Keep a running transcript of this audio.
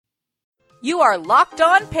You are Locked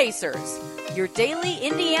On Pacers, your daily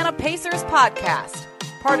Indiana Pacers podcast,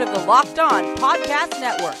 part of the Locked On Podcast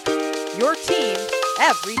Network, your team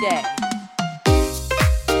every day.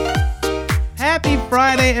 Happy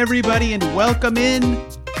Friday, everybody, and welcome in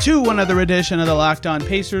to another edition of the Locked On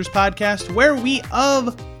Pacers podcast, where we,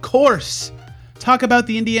 of course, talk about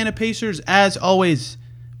the Indiana Pacers as always.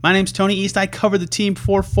 My name's Tony East. I cover the team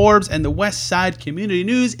for Forbes and the West Side Community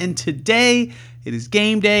News, and today it is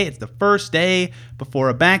game day. It's the first day before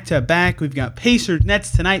a back-to-back. We've got Pacers Nets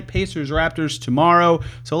tonight, Pacers Raptors tomorrow.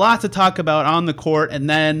 So lots to talk about on the court. And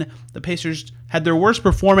then the Pacers had their worst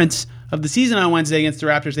performance of the season on Wednesday against the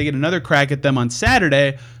Raptors. They get another crack at them on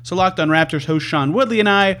Saturday. So Locked On Raptors host Sean Woodley and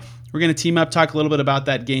I, we're going to team up, talk a little bit about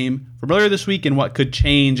that game from earlier this week and what could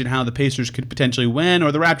change and how the Pacers could potentially win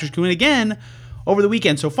or the Raptors could win again over the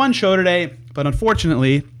weekend. So fun show today, but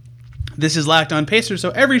unfortunately, this is Locked On Pacers, so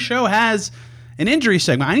every show has an injury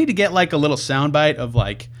segment. I need to get like a little soundbite of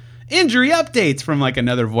like injury updates from like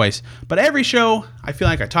another voice. But every show, I feel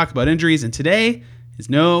like I talk about injuries, and today is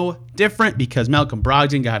no different because Malcolm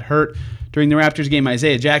Brogdon got hurt during the Raptors game.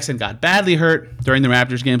 Isaiah Jackson got badly hurt during the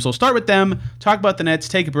Raptors game. So we'll start with them, talk about the Nets,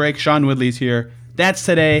 take a break. Sean Woodley's here. That's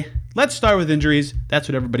today. Let's start with injuries. That's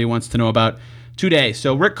what everybody wants to know about today.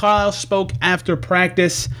 So Rick Carlisle spoke after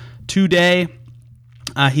practice today.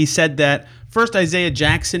 He said that first, Isaiah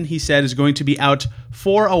Jackson, he said, is going to be out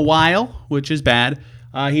for a while, which is bad.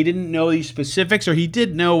 He didn't know the specifics, or he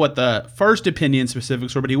did know what the first opinion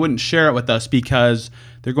specifics were, but he wouldn't share it with us because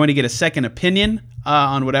they're going to get a second opinion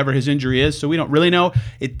on whatever his injury is, so we don't really know.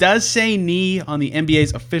 It does say knee on the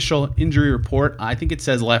NBA's official injury report. I think it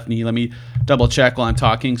says left knee. Let me double check while I'm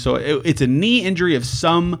talking. So it's a knee injury of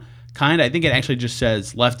some kind. I think it actually just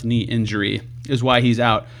says left knee injury is why he's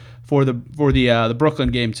out for the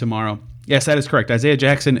Brooklyn game tomorrow. Yes, that is correct. Isaiah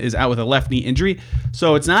Jackson is out with a left knee injury.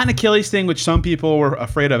 So it's not an Achilles thing, which some people were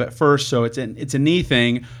afraid of at first. So it's a knee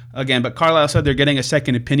thing again. But Carlisle said they're getting a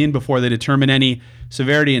second opinion before they determine any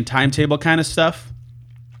severity and timetable kind of stuff.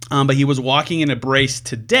 But he was walking in a brace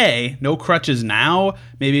today. No crutches now.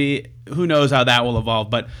 Maybe who knows how that will evolve.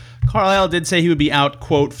 But Carlisle did say he would be out,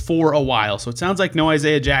 quote, for a while. So it sounds like no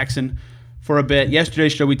Isaiah Jackson for a bit.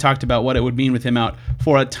 Yesterday's show we talked about what it would mean with him out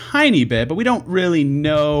for a tiny bit, but we don't really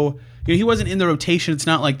know. You know, he wasn't in the rotation. It's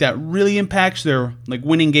not like that really impacts their like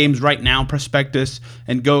winning games right now prospectus,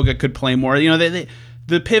 and Goga could play more. You know,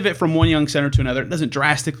 the pivot from one young center to another, it doesn't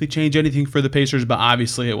drastically change anything for the Pacers, but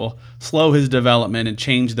obviously it will slow his development and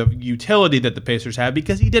change the utility that the Pacers have,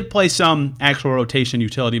 because he did play some actual rotation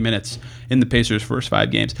utility minutes in the Pacers' first 5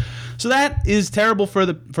 games. So that is terrible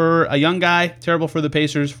for a young guy, terrible for the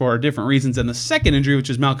Pacers for different reasons. And the second injury, which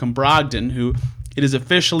is Malcolm Brogdon, who it is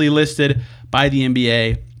officially listed by the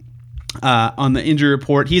NBA on the injury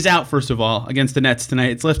report. He's out, first of all, against the Nets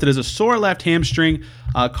tonight. It's listed as a sore left hamstring.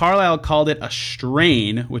 Carlisle called it a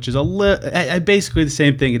strain, which is basically the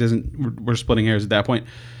same thing. It doesn't. We're splitting hairs at that point.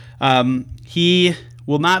 He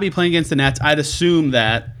will not be playing against the Nets. I'd assume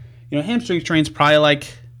that hamstring strain's probably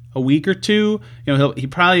like a week or two. He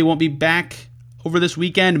probably won't be back over this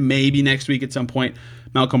weekend. Maybe next week at some point.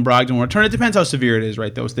 Malcolm Brogdon will return. It depends how severe it is,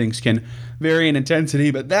 right? Those things can vary in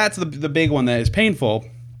intensity, but that's the big one that is painful.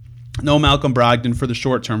 No Malcolm Brogdon for the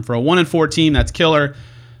short term. For a 1-4 team, that's killer.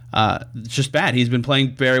 It's just bad. He's been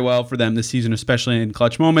playing very well for them this season, especially in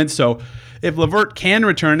clutch moments. So if LeVert can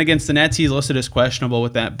return against the Nets, he's listed as questionable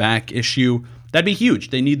with that back issue. That'd be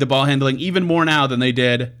huge. They need the ball handling even more now than they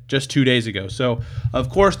did just 2 days ago. So, of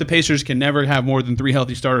course, the Pacers can never have more than 3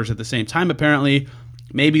 healthy starters at the same time, apparently.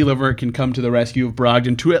 Maybe LeVert can come to the rescue of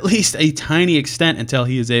Brogdon to at least a tiny extent until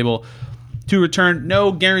he is able to return.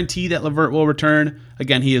 No guarantee that LeVert will return.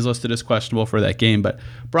 Again, he is listed as questionable for that game, but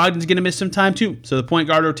Brogdon's going to miss some time too. So the point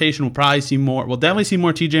guard rotation will probably see more. We'll definitely see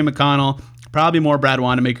more TJ McConnell, probably more Brad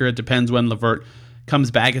Wanamaker. It depends when LeVert comes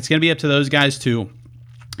back. It's going to be up to those guys too.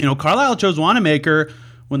 Carlisle chose Wanamaker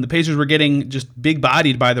when the Pacers were getting just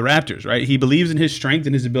big-bodied by the Raptors, right? He believes in his strength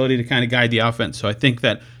and his ability to kind of guide the offense. So I think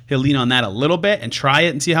that he'll lean on that a little bit and try it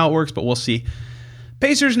and see how it works, but we'll see.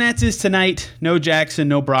 Pacers Nets is tonight. No Jackson,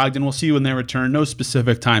 no Brogdon. We'll see when they return. No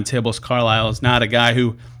specific timetables. Carlisle is not a guy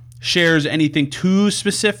who shares anything too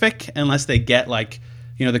specific unless they get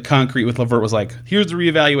the concrete with LeVert was like, here's the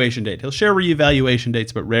reevaluation date. He'll share reevaluation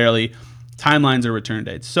dates, but rarely timelines or return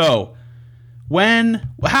dates. So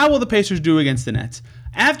how will the Pacers do against the Nets?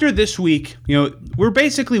 After this week, we're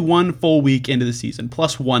basically 1 full week into the season,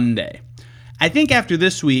 plus 1 day. I think after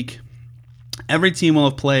this week, every team will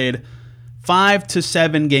have played 5 to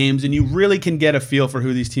 7 games, and you really can get a feel for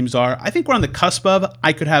who these teams are. I think we're on the cusp of.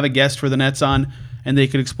 I could have a guest for the Nets on, and they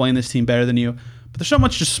could explain this team better than you. But there's so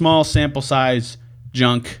much just small sample size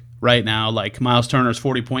junk right now. Like Miles Turner's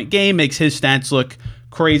 40-point game makes his stats look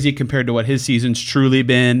crazy compared to what his season's truly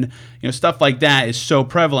been. Stuff like that is so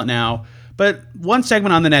prevalent now. But one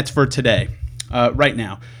segment on the Nets for today, right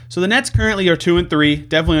now. So the Nets currently are 2-3,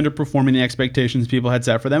 definitely underperforming the expectations people had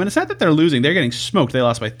set for them. And it's not that they're losing; they're getting smoked. They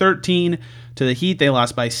lost by 13 to the Heat. They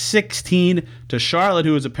lost by 16 to Charlotte,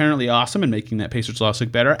 who is apparently awesome and making that Pacers loss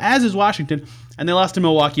look better, as is Washington. And they lost to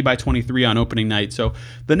Milwaukee by 23 on opening night. So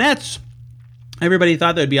the Nets, everybody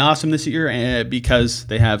thought they'd be awesome this year because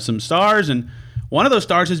they have some stars, and one of those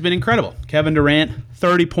stars has been incredible. Kevin Durant,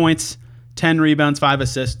 30 points, 10 rebounds, 5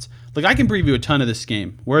 assists. Look, I can preview a ton of this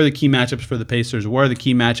game. Where are the key matchups for the Pacers? Where are the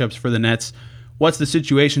key matchups for the Nets? What's the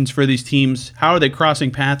situations for these teams? How are they crossing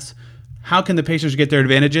paths? How can the Pacers get their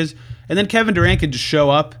advantages? And then Kevin Durant could just show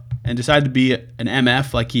up and decide to be an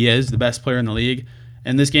MF like he is, the best player in the league,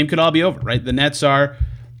 and this game could all be over, right? The Nets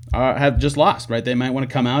have just lost, right? They might want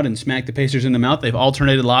to come out and smack the Pacers in the mouth. They've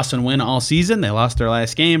alternated loss and win all season. They lost their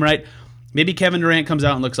last game, right? Maybe Kevin Durant comes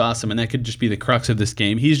out and looks awesome, and that could just be the crux of this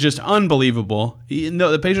game. He's just unbelievable.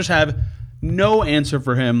 The Pacers have no answer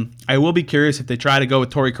for him. I will be curious if they try to go with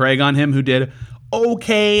Torrey Craig on him, who did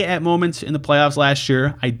okay at moments in the playoffs last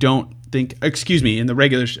year. For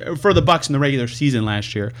the Bucks in the regular season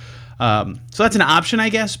last year. So that's an option, I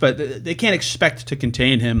guess, but they can't expect to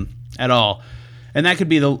contain him at all. And that could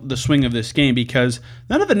be the swing of this game because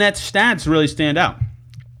none of the Nets' stats really stand out.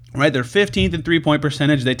 Right, they're 15th in three-point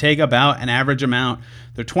percentage. They take about an average amount.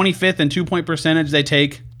 They're 25th in two-point percentage. They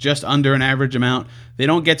take just under an average amount. They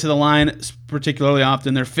don't get to the line particularly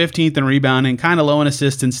often. They're 15th in rebounding, kind of low in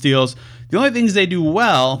assists and steals. The only things they do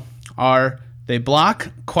well are they block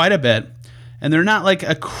quite a bit, and they're not like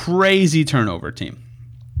a crazy turnover team.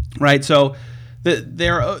 Right, so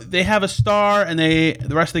they have a star, and the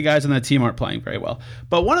rest of the guys on that team aren't playing very well.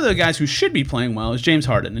 But one of the guys who should be playing well is James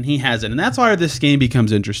Harden, and he hasn't. And that's why this game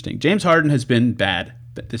becomes interesting. James Harden has been bad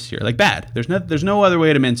this year, like bad. There's no other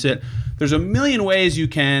way to mince it. There's a million ways you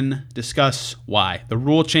can discuss why. The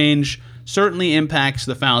rule change certainly impacts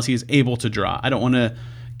the fouls he is able to draw. I don't want to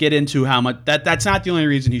get into how much that's not the only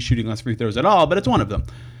reason he's shooting less free throws at all, but it's one of them.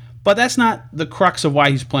 But that's not the crux of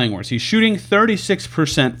why he's playing worse. He's shooting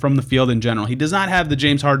 36% from the field in general. He does not have the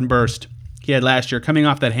James Harden burst he had last year, coming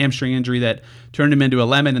off that hamstring injury that turned him into a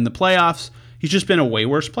lemon in the playoffs. He's just been a way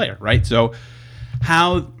worse player, right? So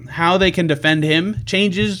how they can defend him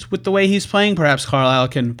changes with the way he's playing. Perhaps Carlisle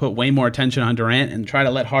can put way more attention on Durant and try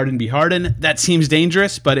to let Harden be Harden. That seems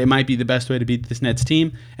dangerous, but it might be the best way to beat this Nets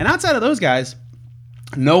team. And outside of those guys,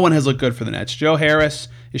 no one has looked good for the Nets. Joe Harris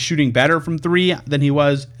is shooting better from three than he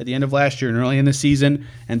was at the end of last year and early in the season.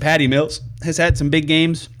 And Patty Mills has had some big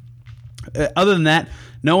games. Other than that,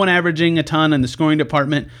 no one averaging a ton in the scoring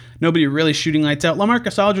department. Nobody really shooting lights out.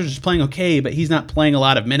 LaMarcus Aldridge is playing okay, but he's not playing a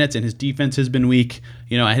lot of minutes, and his defense has been weak,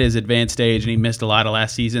 at his advanced stage, and he missed a lot of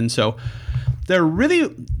last season. So they're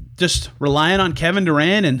really just relying on Kevin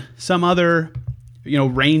Durant and some other,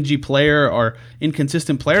 rangy player or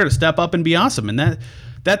inconsistent player to step up and be awesome. And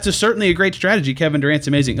that's certainly a great strategy. Kevin Durant's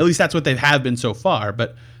amazing. At least that's what they have been so far.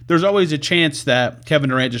 But there's always a chance that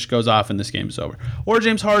Kevin Durant just goes off and this game is over. Or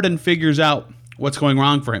James Harden figures out what's going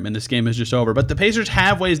wrong for him and this game is just over. But the Pacers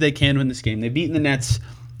have ways they can win this game. They've beaten the Nets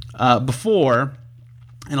before,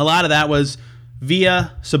 and a lot of that was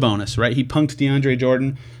via Sabonis, right? He punked DeAndre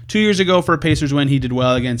Jordan 2 years ago for a Pacers win. He did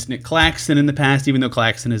well against Nick Claxton in the past, even though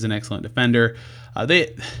Claxton is an excellent defender.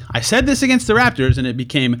 I said this against the Raptors, and it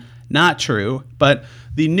became not true, but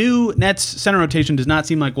the new Nets center rotation does not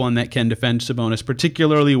seem like one that can defend Sabonis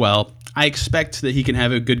particularly well. I expect that he can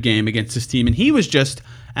have a good game against this team, and he was just,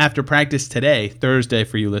 after practice today, Thursday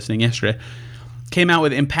for you listening yesterday, came out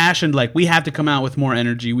with impassioned, we have to come out with more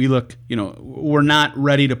energy. We look, we're not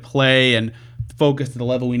ready to play and focused at the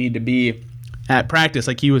level we need to be at practice.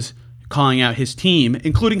 Like he was calling out his team,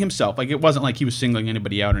 including himself. Like it wasn't like he was singling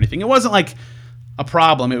anybody out or anything. It wasn't like a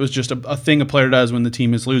problem. It was just a thing a player does when the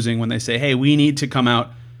team is losing, when they say, hey, we need to come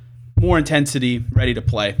out more intensity, ready to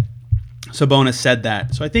play. Sabonis said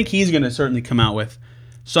that. So I think he's going to certainly come out with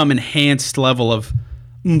some enhanced level of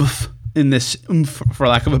oomph in this, for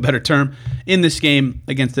lack of a better term, in this game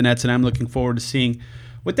against the Nets, and I'm looking forward to seeing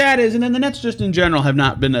what that is. And then the Nets just in general have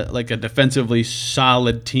not been a defensively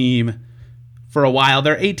solid team for a while.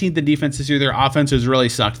 They're 18th in defense this year. Their offense has really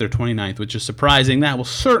sucked. They're 29th, which is surprising. That will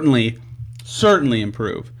certainly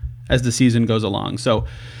improve as the season goes along. So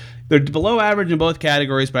they're below average in both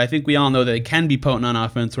categories, but I think we all know that they can be potent on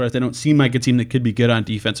offense, whereas they don't seem like a team that could be good on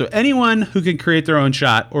defense. So anyone who can create their own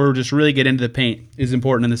shot or just really get into the paint is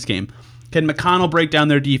important in this game. Can McConnell break down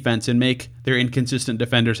their defense and make their inconsistent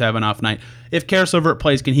defenders have an off night? If Karis LeVert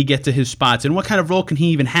plays, can he get to his spots? And what kind of role can he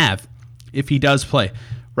even have if he does play?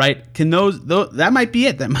 right? Can that might be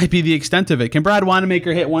it. That might be the extent of it. Can Brad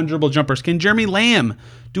Wanamaker hit one dribble jumpers? Can Jeremy Lamb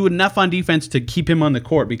do enough on defense to keep him on the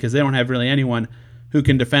court? Because they don't have really anyone who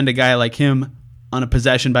can defend a guy like him on a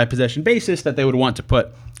possession-by-possession basis that they would want to put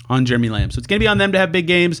on Jeremy Lamb. So it's going to be on them to have big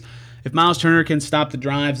games. If Miles Turner can stop the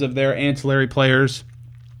drives of their ancillary players,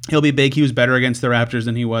 he'll be big. He was better against the Raptors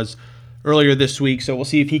than he was earlier this week, so we'll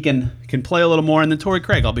see if he can play a little more. And then Torrey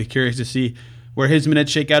Craig, I'll be curious to see where his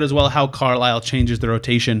minutes shake out, as well how Carlisle changes the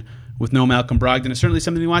rotation with no Malcolm Brogdon. It's certainly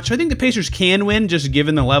something to watch. So I think the Pacers can win, just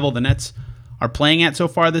given the level the Nets are playing at so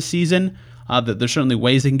far this season. That there's certainly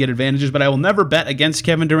ways they can get advantages, but I will never bet against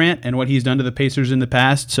Kevin Durant and what he's done to the Pacers in the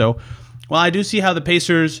past. So while I do see how the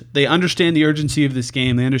Pacers, they understand the urgency of this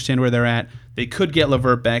game, they understand where they're at, they could get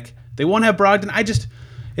LeVert back. They won't have Brogdon.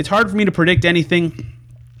 It's hard for me to predict anything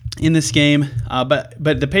in this game, but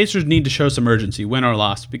the Pacers need to show some urgency, win or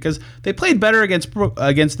loss, because they played better against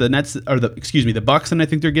the Nets, or the Bucks than I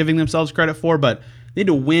think they're giving themselves credit for, but they need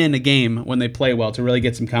to win a game when they play well to really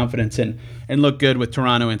get some confidence and look good with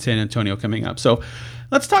Toronto and San Antonio coming up. So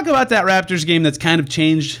let's talk about that Raptors game that's kind of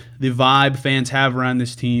changed the vibe fans have around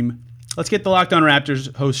this team. Let's get the Locked On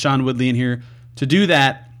Raptors host Sean Woodley in here to do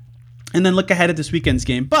that and then look ahead at this weekend's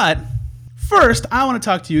game. But first, I want to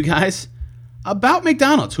talk to you guys about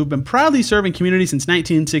McDonald's, who've been proudly serving community since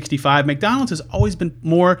 1965. McDonald's has always been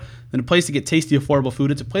more than a place to get tasty, affordable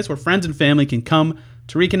food. It's a place where friends and family can come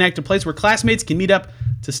to reconnect, a place where classmates can meet up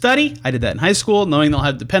to study. I did that in high school, knowing they'll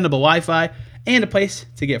have dependable Wi-Fi, and a place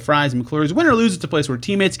to get fries and McFlurries. Win or lose, it's a place where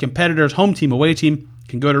teammates, competitors, home team, away team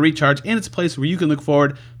can go to recharge, and it's a place where you can look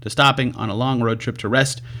forward to stopping on a long road trip to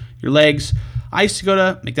rest your legs. I used to go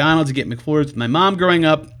to McDonald's to get McFlurries with my mom growing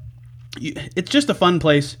up. It's just a fun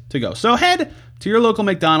place to go. So head to your local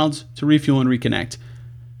McDonald's to refuel and reconnect.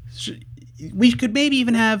 We could maybe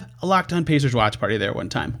even have a Locked On Pacers watch party there one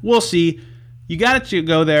time. We'll see. You got to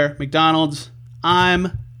go there. McDonald's.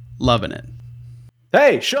 I'm loving it.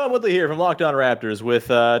 Hey, Sean Woodley here from Locked On Raptors with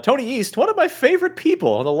Tony East, one of my favorite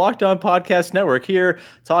people on the Locked On Podcast Network, here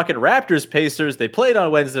talking Raptors Pacers. They played on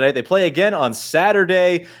Wednesday night. They play again on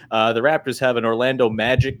Saturday. The Raptors have an Orlando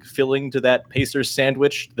Magic filling to that Pacers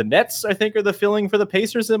sandwich. The Nets, I think, are the filling for the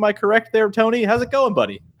Pacers. Am I correct there, Tony? How's it going,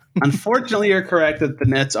 buddy? Unfortunately, you're correct that the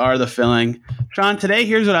Nets are the filling. Sean, today,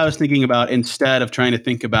 here's what I was thinking about instead of trying to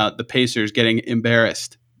think about the Pacers getting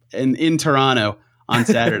embarrassed in Toronto on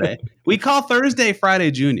Saturday. We call Thursday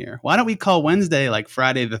Friday Junior. Why don't we call Wednesday like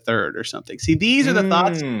Friday the 3rd or something? See, these are the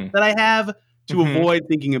thoughts that I have to avoid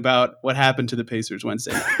thinking about what happened to the Pacers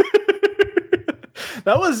Wednesday night.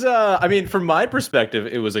 That was, from my perspective,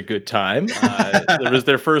 it was a good time. It was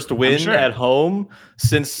their first win at home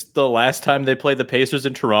since the last time they played the Pacers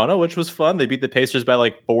in Toronto, which was fun. They beat the Pacers by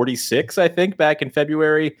like 46, I think, back in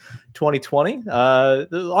February 2020.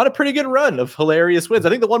 On a pretty good run of hilarious wins. I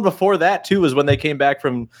think the one before that, too, was when they came back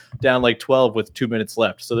from down like 12 with 2 minutes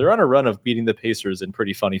left. So they're on a run of beating the Pacers in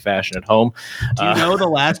pretty funny fashion at home. Do you know the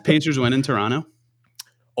last Pacers win in Toronto?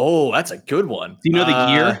 Oh, that's a good one. Do you know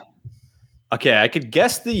the year? Okay, I could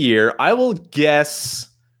guess the year. I will guess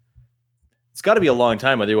it's got to be a long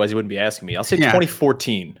time, otherwise you wouldn't be asking me. I'll say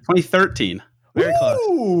 2014. 2013. Very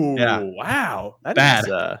close. Yeah. Wow. That bad.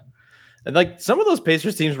 Is, and like some of those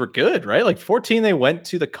Pacers teams were good, right? Like 14, they went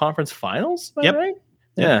to the conference finals, yep. Right?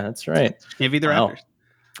 Yeah, that's right. Maybe the Raptors.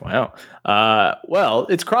 Wow. Well,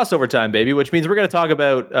 it's crossover time, baby, which means we're going to talk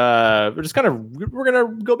about, we're going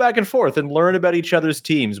to go back and forth and learn about each other's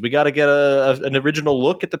teams. We got to get an original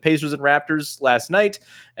look at the Pacers and Raptors last night.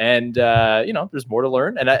 And, there's more to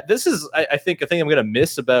learn. And this is, I think, a thing I'm going to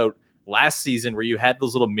miss about last season, where you had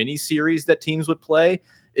those little mini series that teams would play,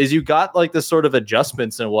 is you got like the sort of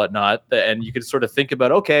adjustments and whatnot, and you could sort of think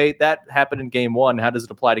about, okay, that happened in game one. How does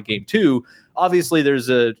it apply to game two? Obviously, there's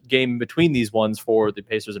a game between these ones for the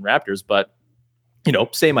Pacers and Raptors, but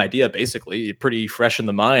same idea, basically. Pretty fresh in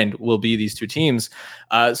the mind will be these two teams.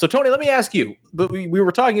 So, Tony, let me ask you, but we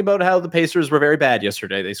were talking about how the Pacers were very bad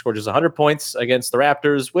yesterday. They scored just 100 points against the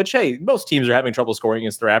Raptors, which, hey, most teams are having trouble scoring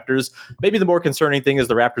against the Raptors. Maybe the more concerning thing is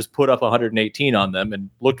the Raptors put up 118 on them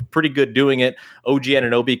and looked pretty good doing it. OG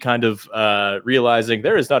Anunoby kind of realizing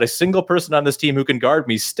there is not a single person on this team who can guard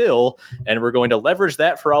me still, and we're going to leverage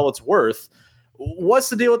that for all it's worth. What's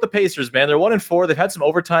the deal with the Pacers, man? They're 1-4. They've had some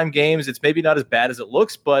overtime games. It's maybe not as bad as it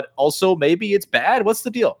looks, but also maybe it's bad. What's the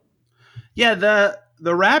deal? Yeah, the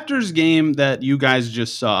Raptors game that you guys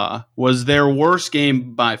just saw was their worst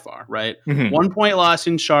game by far, right? 1 point loss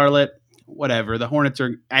in Charlotte, whatever. The Hornets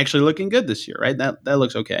are actually looking good this year, right? That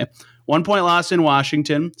looks okay. 1 point loss in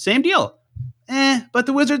Washington, same deal. But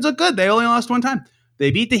the Wizards look good. They only lost one time. They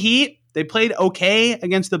beat the Heat. They played okay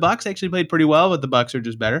against the Bucks. Actually played pretty well, but the Bucks are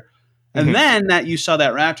just better. And then that you saw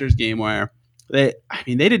that Raptors game where they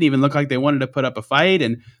didn't even look like they wanted to put up a fight.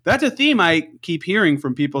 And that's a theme I keep hearing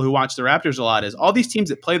from people who watch the Raptors a lot is all these teams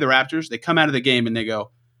that play the Raptors, they come out of the game and they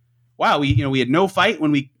go, wow, we had no fight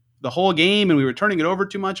the whole game and we were turning it over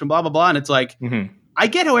too much and blah, blah, blah. And it's like, I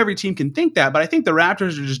get how every team can think that, but I think the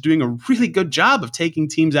Raptors are just doing a really good job of taking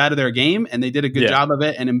teams out of their game, and they did a good job of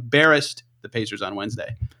it and embarrassed the Pacers on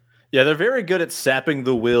Wednesday. Yeah, they're very good at sapping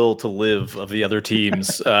the will to live of the other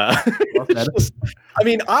teams. I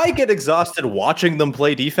get exhausted watching them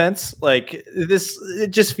play defense. Like this,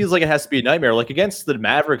 it just feels like it has to be a nightmare. Like against the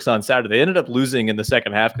Mavericks on Saturday, they ended up losing in the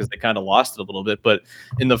second half because they kind of lost it a little bit. But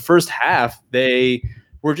in the first half, they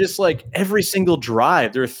were just like every single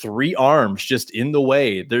drive, there are 3 arms just in the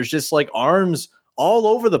way. There's just like arms all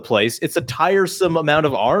over the place. It's a tiresome amount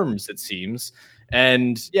of arms, it seems.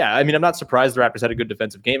 And yeah, I'm not surprised the Raptors had a good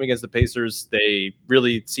defensive game against the Pacers. They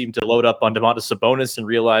really seemed to load up on Domantas Sabonis and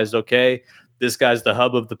realized, okay, this guy's the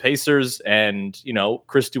hub of the Pacers. And,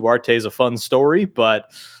 Chris Duarte is a fun story,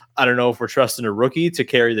 but I don't know if we're trusting a rookie to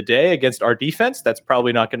carry the day against our defense. That's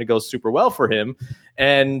probably not going to go super well for him.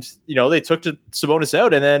 And, they took Sabonis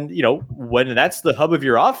out. And then, when that's the hub of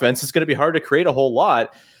your offense, it's going to be hard to create a whole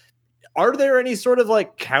lot. Are there any sort of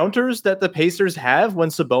like counters that the Pacers have when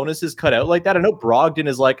Sabonis is cut out like that? I know Brogdon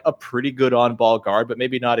is like a pretty good on-ball guard, but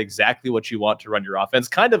maybe not exactly what you want to run your offense.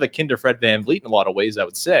 Kind of akin to Fred VanVleet in a lot of ways, I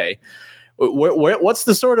would say. What's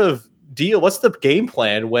the sort of deal? What's the game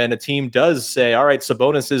plan when a team does say, all right,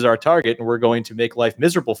 Sabonis is our target and we're going to make life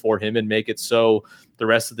miserable for him and make it so the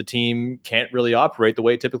rest of the team can't really operate the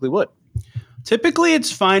way it typically would? Typically,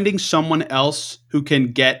 it's finding someone else who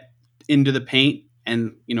can get into the paint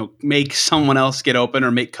and make someone else get open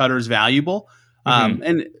or make cutters valuable.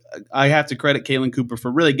 And I have to credit Kalen Cooper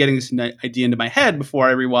for really getting this idea into my head before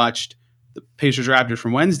I rewatched the Pacers Raptors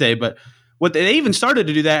from Wednesday. But they even started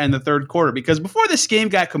to do that in the third quarter, because before this game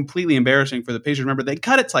got completely embarrassing for the Pacers, remember they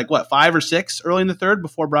cut it to 5 or 6 early in the third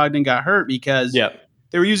before Brogdon got hurt, because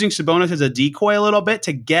they were using Sabonis as a decoy a little bit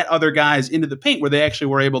to get other guys into the paint where they actually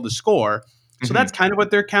were able to score. So that's kind of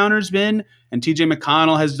what their counter's been. And TJ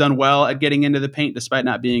McConnell has done well at getting into the paint despite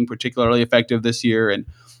not being particularly effective this year. And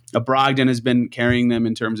Brogdon has been carrying them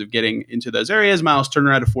in terms of getting into those areas. Miles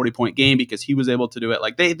Turner had a 40-point game because he was able to do it.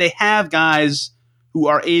 Like they have guys who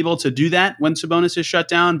are able to do that when Sabonis is shut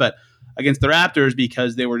down. But against the Raptors,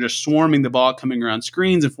 because they were just swarming the ball coming around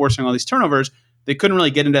screens and forcing all these turnovers, they couldn't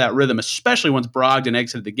really get into that rhythm, especially once Brogdon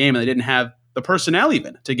exited the game and they didn't have the personnel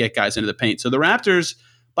even to get guys into the paint. So the Raptors,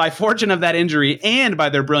 by fortune of that injury and by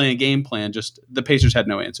their brilliant game plan, just the Pacers had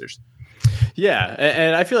no answers. Yeah,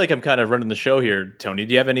 and I feel like I'm kind of running the show here, Tony.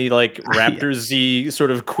 Do you have any Raptors-y sort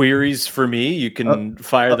of queries for me? You can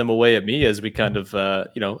fire them away at me as we kind of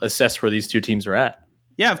assess where these two teams are at.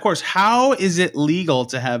 Yeah, of course. How is it legal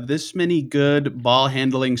to have this many good ball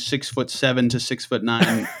handling 6'7" to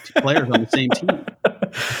 6'9" players on the same team?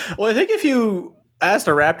 Well, I think if you asked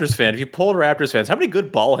a Raptors fan, if you polled Raptors fans, how many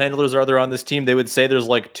good ball handlers are there on this team? They would say there's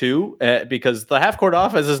 2, because the half-court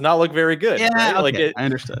offense does not look very good. Yeah, right? okay, I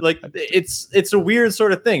understood. It's a weird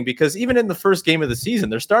sort of thing, because even in the first game of the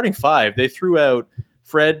season, they're starting 5. They threw out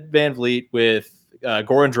Fred VanVleet with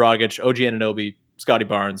Goran Dragic, OG Anunoby, Scotty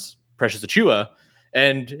Barnes, Precious Achiuwa.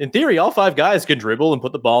 And in theory, all 5 guys can dribble and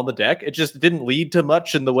put the ball on the deck. It just didn't lead to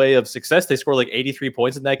much in the way of success. They scored 83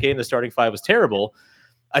 points in that game. The starting 5 was terrible.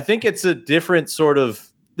 I think it's a different sort of,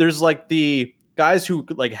 there's the guys who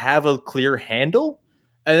have a clear handle,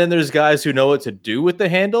 and then there's guys who know what to do with the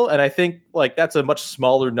handle. And I think that's a much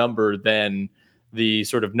smaller number than the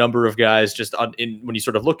sort of number of guys just when you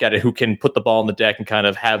sort of look at it, who can put the ball on the deck and kind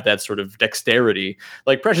of have that sort of dexterity.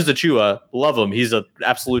 Like Precious Achiuwa, love him. He's an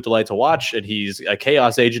absolute delight to watch, and he's a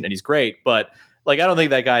chaos agent, and he's great. But I don't think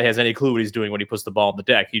that guy has any clue what he's doing when he puts the ball on the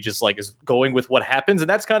deck. He just is going with what happens, and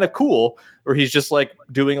that's kind of cool. Or he's just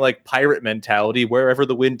doing pirate mentality, wherever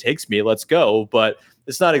the wind takes me, let's go. But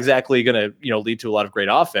it's not exactly going to lead to a lot of great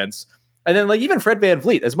offense. And then even Fred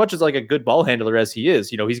VanVleet, as much as a good ball handler as he is,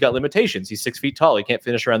 he's got limitations. He's 6 feet tall. He can't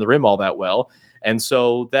finish around the rim all that well. And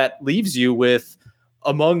so that leaves you with,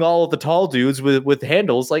 among all of the tall dudes with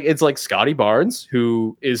handles, it's Scotty Barnes,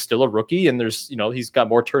 who is still a rookie, and there's, he's got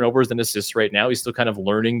more turnovers than assists right now. He's still kind of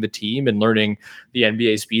learning the team and learning the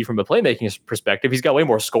NBA speed from a playmaking perspective. He's got way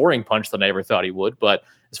more scoring punch than I ever thought he would, but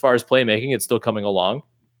as far as playmaking, it's still coming along.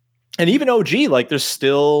 And even OG, there's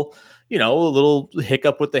still, a little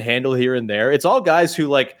hiccup with the handle here and there. It's all guys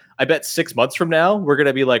who, I bet 6 months from now, we're going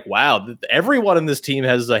to be wow, everyone in this team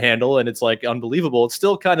has a handle, and it's unbelievable. It's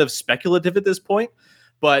still kind of speculative at this point.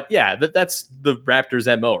 But yeah, that's the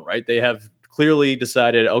Raptors' MO, right? They have clearly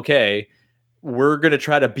decided, okay, we're going to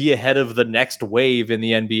try to be ahead of the next wave in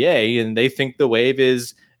the NBA. And they think the wave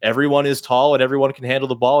is everyone is tall and everyone can handle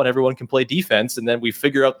the ball and everyone can play defense. And then we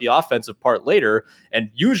figure out the offensive part later. And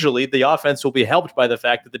usually the offense will be helped by the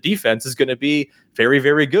fact that the defense is going to be very,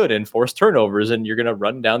 very good and force turnovers. And you're going to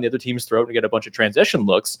run down the other team's throat and get a bunch of transition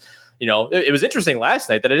looks. It was interesting last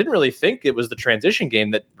night that I didn't really think it was the transition game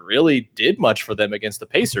that really did much for them against the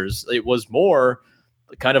Pacers. It was more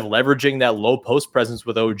kind of leveraging that low post presence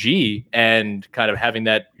with OG and kind of having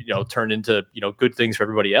that, turn into, good things for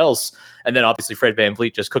everybody else. And then obviously Fred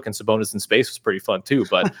VanVleet just cooking Sabonis in space was pretty fun too.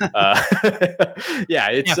 But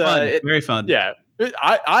it's fun. Very fun. Yeah.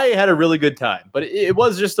 I had a really good time, but it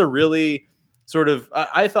was just a really sort of,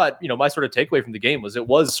 I thought, my sort of takeaway from the game was it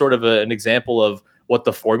was sort of an example of what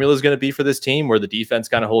the formula is going to be for this team, where the defense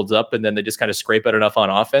kind of holds up and then they just kind of scrape out enough on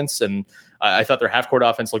offense. And I thought their half-court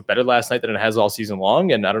offense looked better last night than it has all season long.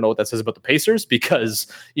 And I don't know what that says about the Pacers because,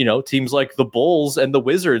 teams like the Bulls and the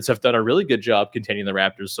Wizards have done a really good job containing the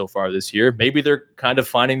Raptors so far this year. Maybe they're kind of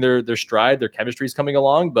finding their stride, their chemistry is coming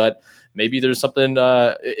along, but maybe there's something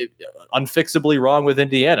unfixably wrong with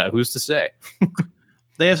Indiana. Who's to say?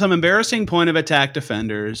 They have some embarrassing point of attack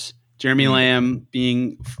defenders. Jeremy Lamb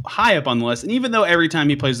being high up on the list. And even though every time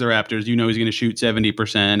he plays the Raptors, he's going to shoot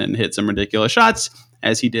 70% and hit some ridiculous shots,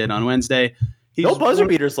 as he did on Wednesday. No buzzer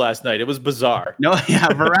beaters last night. It was bizarre. For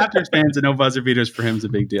Raptors fans, no buzzer beaters for him is a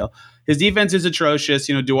big deal. His defense is atrocious.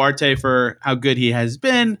 Duarte, for how good he has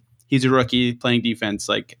been, he's a rookie playing defense.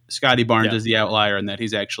 Like Scotty Barnes is the outlier in that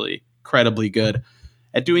he's actually incredibly good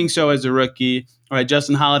at doing so as a rookie. All right,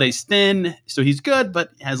 Justin Holiday's thin, so he's good, but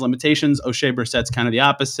has limitations. O'Shea Brissett's kind of the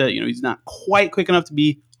opposite. He's not quite quick enough to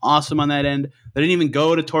be awesome on that end. They didn't even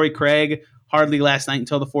go to Torrey Craig hardly last night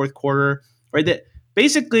until the fourth quarter. Right, that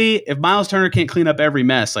basically, if Miles Turner can't clean up every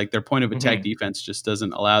mess, like their point of attack defense just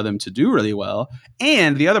doesn't allow them to do really well.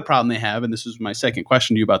 And the other problem they have, and this is my second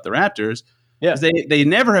question to you about the Raptors, is they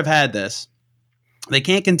never have had this. They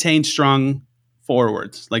can't contain strong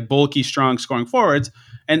forwards, like bulky, strong scoring forwards.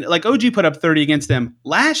 And like OG put up 30 against them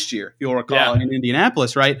last year, if you'll recall, in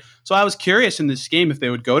Indianapolis, right? So I was curious in this game if they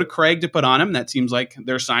would go to Craig to put on him. That seems like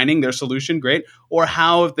they're signing their solution, great. Or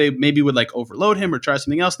how if they maybe would like overload him or try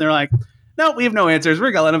something else. And they're like, no, we have no answers.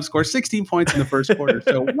 We're going to let him score 16 points in the first quarter.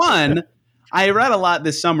 So one, I read a lot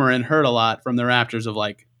this summer and heard a lot from the Raptors of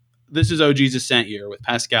like, this is OG's ascent year with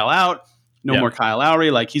Pascal out, no more Kyle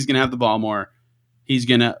Lowry. Like he's going to have the ball more. He's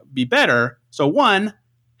going to be better. So one,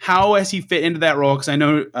 how has he fit into that role? Because I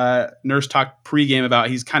know Nurse talked pregame about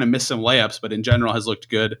he's kind of missed some layups, but in general has looked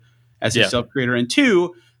good as a self-creator. And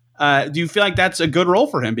two, do you feel like that's a good role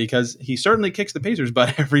for him? Because he certainly kicks the Pacers'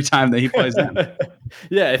 butt every time that he plays them.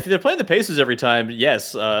 If they're playing the Pacers every time,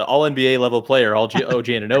 yes, all NBA level player, all OG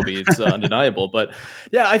Anunoby, it's undeniable. But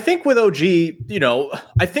I think with OG,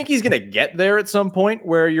 I think he's going to get there at some point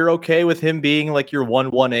where you're okay with him being like your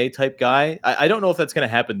 1-1A type guy. I don't know if that's going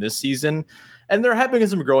to happen this season. And they're having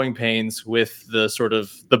some growing pains with the sort of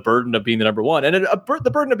the burden of being the number one. And the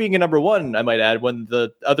burden of being a number one, I might add, when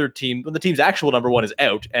the team's actual number one is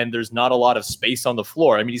out and there's not a lot of space on the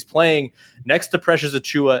floor. I mean, he's playing next to Precious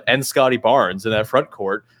Achiuwa and Scotty Barnes in that front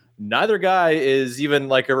court. Neither guy is even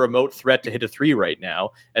like a remote threat to hit a three right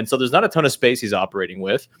now. And so there's not a ton of space he's operating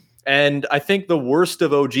with. And I think the worst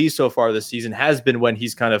of OG so far this season has been when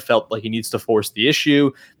he's kind of felt like he needs to force the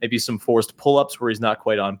issue, maybe some forced pull-ups where he's not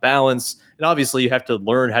quite on balance. And obviously you have to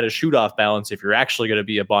learn how to shoot off balance if you're actually going to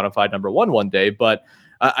be a bona fide number one day. But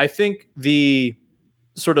I think the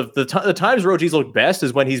sort of the times where OG's looked best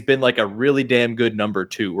is when he's been like a really damn good number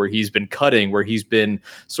two, where he's been cutting, where he's been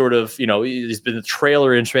sort of, he's been a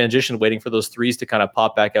trailer in transition, waiting for those threes to kind of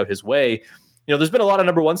pop back out his way. There's been a lot of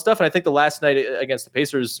number one stuff. And I think the last night against the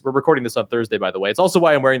Pacers, we're recording this on Thursday, by the way. It's also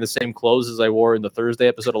why I'm wearing the same clothes as I wore in the Thursday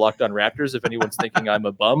episode of Locked On Raptors, if anyone's thinking I'm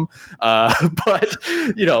a bum. But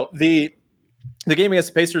the game against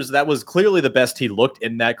the Pacers, that was clearly the best he looked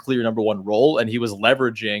in that clear number one role. And he was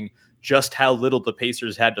leveraging just how little the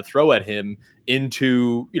Pacers had to throw at him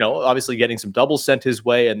into, obviously getting some doubles sent his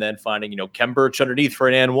way and then finding, Kem Birch underneath for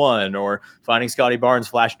an and one, or finding Scotty Barnes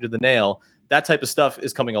flashing to the nail. That type of stuff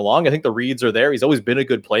is coming along. I think the reads are there. He's always been a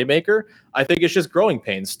good playmaker. I think it's just growing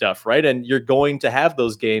pain stuff, right? And you're going to have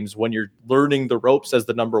those games when you're learning the ropes as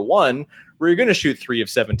the number one, where you're going to shoot 3 of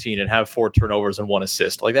 17 and have 4 turnovers and 1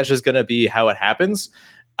 assist. Like that's just going to be how it happens.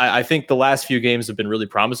 I think the last few games have been really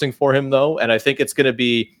promising for him, though. And I think it's going to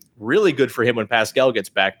be really good for him when Pascal gets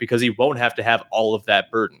back because he won't have to have all of that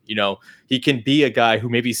burden. He can be a guy who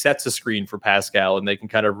maybe sets a screen for Pascal and they can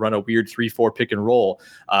kind of run a weird 3-4 pick and roll.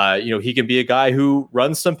 He can be a guy who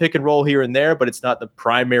runs some pick and roll here and there, but it's not the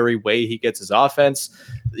primary way he gets his offense.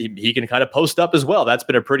 He can kind of post up as well. That's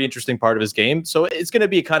been a pretty interesting part of his game. So it's going to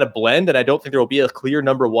be a kind of blend, and I don't think there will be a clear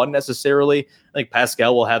number one necessarily. I think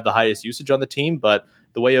Pascal will have the highest usage on the team, but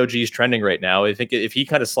the way OG is trending right now, I think if he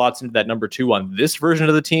kind of slots into that number two on this version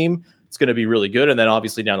of the team, it's going to be really good. And then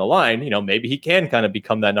obviously down the line, maybe he can kind of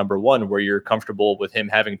become that number one where you're comfortable with him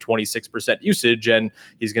having 26% usage and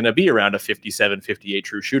he's going to be around a 57, 58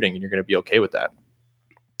 true shooting, and you're going to be okay with that.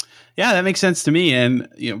 Yeah, that makes sense to me. And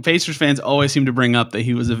Pacers fans always seem to bring up that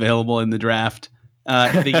he was available in the draft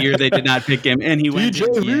the year they did not pick him, and he went to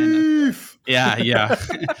Indiana. Yeah.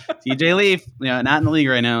 TJ Leaf, not in the league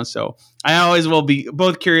right now. So I always will be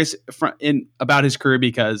both curious about his career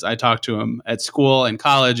because I talked to him at school and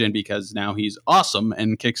college, and because now he's awesome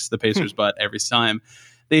and kicks the Pacers' butt every time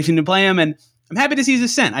they seem to play him. And I'm happy to see his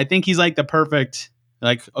ascent. I think he's like the perfect,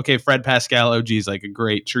 Fred, Pascal, OG is like a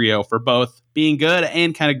great trio for both being good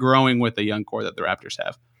and kind of growing with the young core that the Raptors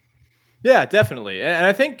have. Yeah, definitely. And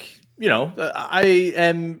I think, I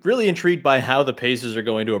am really intrigued by how the Pacers are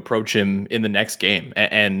going to approach him in the next game.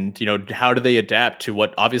 And how do they adapt to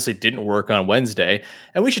what obviously didn't work on Wednesday?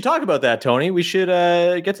 And we should talk about that, Tony. We should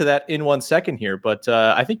get to that in 1 second here. But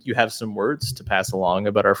I think you have some words to pass along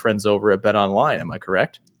about our friends over at BetOnline. Am I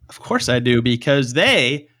correct? Of course I do, because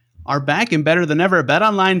they are back and better than ever at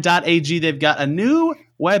betonline.ag. They've got a new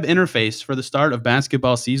web interface for the start of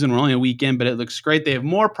basketball season. We're only a week in, but it looks great. They have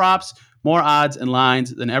more props, more odds and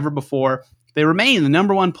lines than ever before. They remain the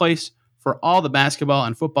number one place for all the basketball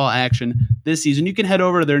and football action this season. You can head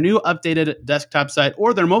over to their new updated desktop site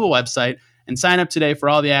or their mobile website and sign up today for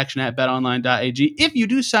all the action at betonline.ag. If you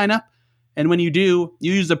do sign up, and when you do,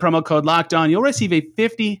 you use the promo code LOCKEDON, you'll receive a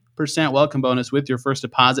 50% welcome bonus with your first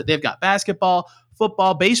deposit. They've got basketball,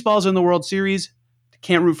 football, baseball's in the World Series.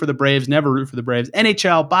 Can't root for the Braves, never root for the Braves.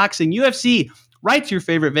 NHL, boxing, UFC, right to your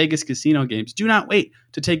favorite Vegas casino games. Do not wait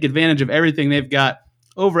to take advantage of everything they've got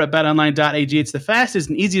over at betonline.ag. It's the fastest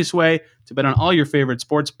and easiest way to bet on all your favorite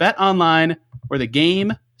sports. Bet online, where the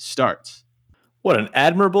game starts. What an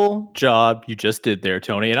admirable job you just did there,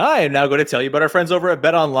 Tony. And I am now going to tell you about our friends over at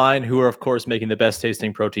BetOnline, who are, of course, making the best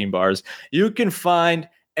tasting protein bars you can find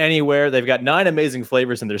anywhere. They've got 9 amazing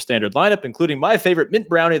flavors in their standard lineup, including my favorite mint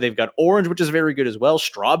brownie. They've got orange, which is very good as well.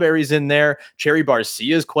 Strawberries in there. Cherry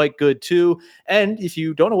barcia is quite good too. And if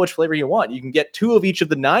you don't know which flavor you want, you can get 2 of each of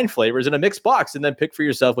the 9 flavors in a mixed box and then pick for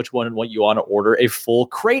yourself which one and what you want to order a full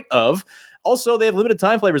crate of. Also, they have limited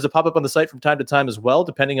time flavors that pop up on the site from time to time as well,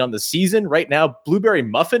 depending on the season. Right now, blueberry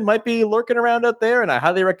muffin might be lurking around out there, and I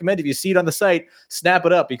highly recommend if you see it on the site, snap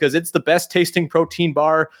it up because it's the best tasting protein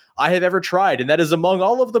bar I have ever tried, and that is among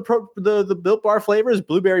all of the Built Bar flavors.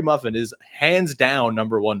 Blueberry muffin is hands down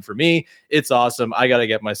number one for me. It's awesome. I got to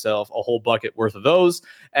get myself a whole bucket worth of those.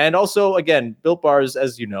 And also, again, Built Bars,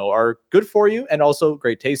 as you know, are good for you and also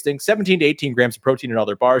great tasting. 17 to 18 grams of protein in all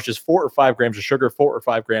their bars, just 4 or 5 grams of sugar, 4 or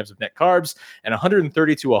 5 grams of net carbs, and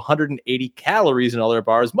 130 to 180 calories in all their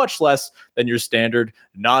bars, much less than your standard,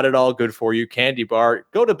 not at all good for you candy bar.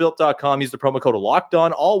 Go to Built.com, use the promo code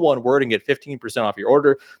LOCKEDON, all one word, and get 15% off your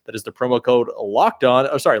order. That is the promo code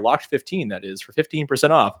LOCKED15, that is, for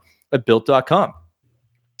 15% off at Built.com.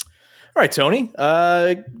 All right, Tony.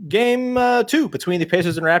 Game 2 between the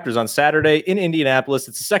Pacers and Raptors on Saturday in Indianapolis.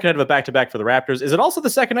 It's the second night of a back-to-back for the Raptors. Is it also the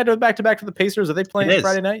second night of a back-to-back for the Pacers? Are they playing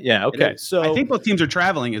Friday night? Yeah, okay. So I think both teams are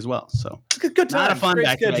traveling as well. So good time. Not a fun Great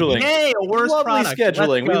scheduling. Hey, a worse Lovely product.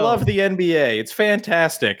 scheduling. We love the NBA. It's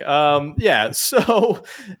fantastic. So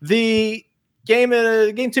the game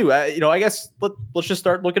 2, I guess let's just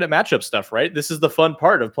start looking at matchup stuff, right? This is the fun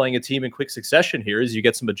part of playing a team in quick succession here is you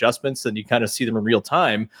get some adjustments and you kind of see them in real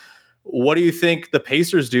time. What do you think the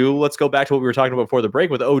Pacers do? Let's go back to what we were talking about before the break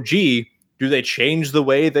with OG. Do they change the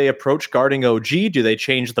way they approach guarding OG? Do they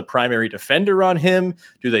change the primary defender on him?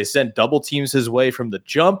 Do they send double teams his way from the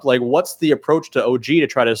jump? Like, what's the approach to OG to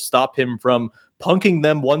try to stop him from punking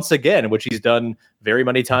them once again, which he's done very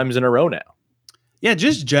many times in a row now? Yeah,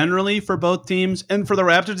 just generally for both teams. And for the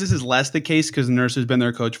Raptors, this is less the case because Nurse has been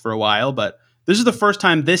their coach for a while. But this is the first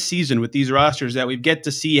time this season with these rosters that we get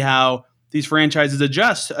to see how these franchises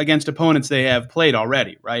adjust against opponents they have played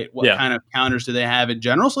already, right? What kind of counters do they have in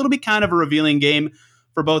general? So it'll be kind of a revealing game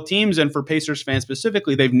for both teams. And for Pacers fans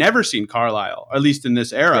specifically, they've never seen Carlisle, or at least in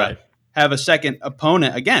this era, have a second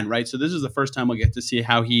opponent again, right? So this is the first time we'll get to see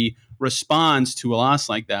how he responds to a loss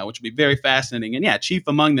like that, which will be very fascinating. And yeah, chief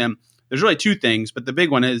among them, there's really 2 things, but the big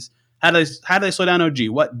one is how do they slow down OG?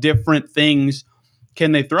 What different things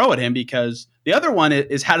can they throw at him? Because the other one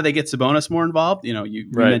is how do they get Sabonis more involved? You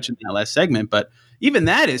mentioned that last segment, but even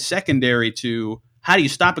that is secondary to how do you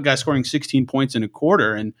stop a guy scoring 16 points in a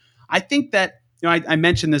quarter? And I think that, I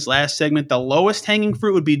mentioned this last segment, the lowest hanging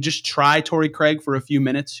fruit would be just try Torrey Craig for a few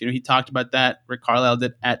minutes. He talked about that. Rick Carlisle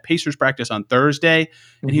did at Pacers practice on Thursday.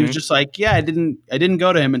 And he was just like, yeah, I didn't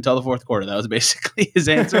go to him until the fourth quarter. That was basically his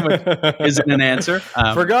answer, which isn't an answer.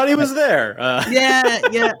 Forgot he was there.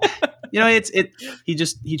 Yeah.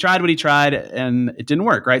 He tried what he tried and it didn't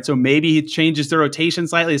work, right? So maybe he changes the rotation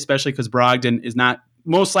slightly, especially because Brogdon is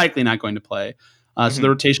most likely not going to play. So the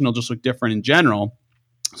rotation will just look different in general.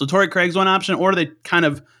 So Torrey Craig's one option, or they kind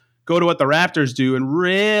of go to what the Raptors do and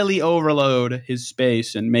really overload his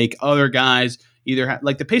space and make other guys either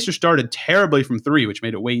like the Pacers started terribly from three, which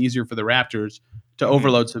made it way easier for the Raptors to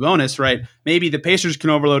overload Sabonis, right? Maybe the Pacers can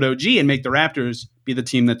overload OG and make the Raptors be the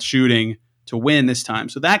team that's shooting to win this time.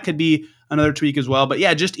 So that could be another tweak as well. But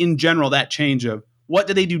yeah, just in general, that change of what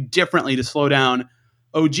do they do differently to slow down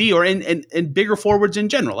OG or in bigger forwards in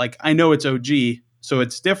general? Like I know it's OG, so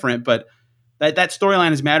it's different, but that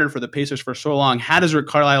storyline has mattered for the Pacers for so long. How does Rick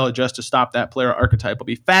Carlisle adjust to stop that player archetype? Will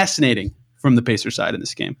be fascinating from the Pacers side in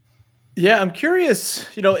this game. Yeah, I'm curious.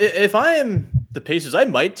 If I am the Pacers, I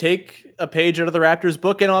might take a page out of the Raptors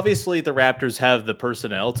book. And obviously, the Raptors have the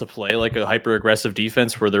personnel to play like a hyper-aggressive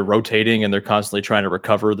defense where they're rotating and they're constantly trying to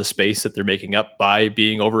recover the space that they're making up by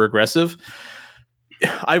being over-aggressive.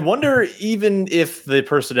 I wonder even if the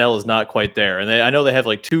personnel is not quite there. And I know they have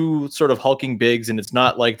like two sort of hulking bigs, and it's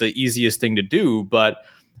not like the easiest thing to do, but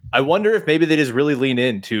I wonder if maybe they just really lean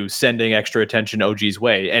into sending extra attention OG's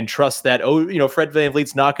way and trust that, Fred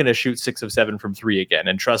VanVleet's not going to shoot 6 of 7 from 3 again,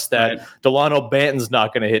 and trust that Delano Banton's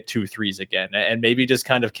not going to hit 2 threes again, and maybe just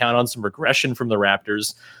kind of count on some regression from the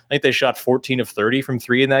Raptors. I think they shot 14 of 30 from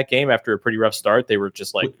 3 in that game after a pretty rough start. They were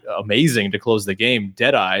just like amazing to close the game,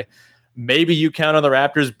 dead eye. Maybe you count on the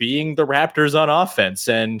Raptors being the Raptors on offense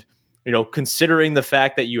and, considering the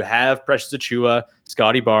fact that you have Precious Achiuwa,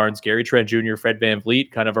 Scotty Barnes, Gary Trent Jr., Fred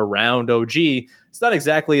VanVleet kind of around OG. It's not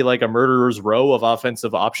exactly like a murderer's row of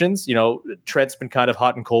offensive options. Trent's been kind of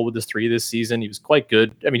hot and cold with his 3 this season. He was quite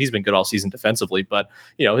good. I mean, he's been good all season defensively, but,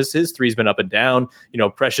 his 3's been up and down.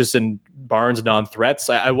 Precious and Barnes non-threats.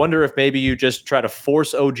 I wonder if maybe you just try to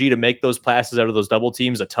force OG to make those passes out of those double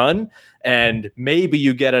teams a ton, and maybe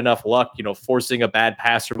you get enough luck, forcing a bad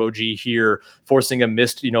pass from OG here, forcing a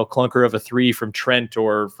missed, clunker of a 3 from Trent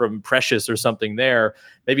or from Precious or something there.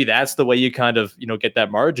 Maybe that's the way you kind of, get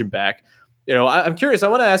that margin back. I'm curious. I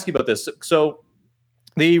want to ask you about this. So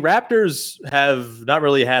the Raptors have not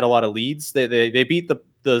really had a lot of leads. They beat the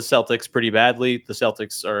Celtics pretty badly. The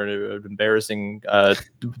Celtics are an embarrassing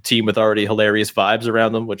team with already hilarious vibes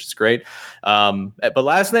around them, which is great. But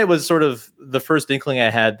last night was sort of the first inkling I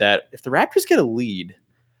had that if the Raptors get a lead,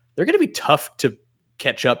 they're going to be tough to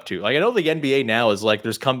catch up to. Like, I know the NBA now is like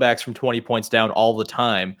there's comebacks from 20 points down all the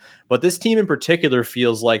time, but this team in particular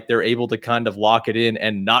feels like they're able to kind of lock it in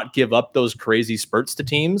and not give up those crazy spurts to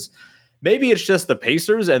teams. Maybe it's just the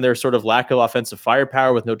Pacers and their sort of lack of offensive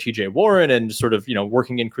firepower with no TJ Warren and sort of,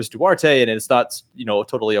 working in Chris Duarte, and it's not,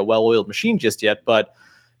 totally a well-oiled machine just yet. But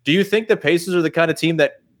do you think the Pacers are the kind of team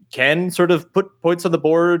that can sort of put points on the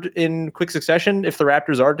board in quick succession if the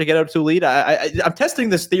Raptors are to get out to a lead? I'm testing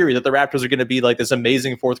this theory that the Raptors are going to be like this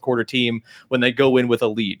amazing fourth quarter team when they go in with a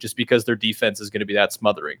lead, just because their defense is going to be that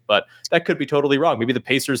smothering. But that could be totally wrong. Maybe the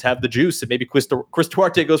Pacers have the juice, and maybe Chris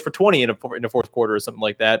Duarte goes for 20 in a fourth quarter or something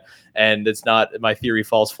like that, and it's not, my theory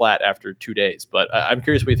falls flat after 2 days. But I'm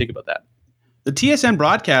curious what you think about that. The TSN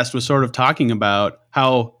broadcast was sort of talking about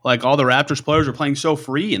how like all the Raptors players are playing so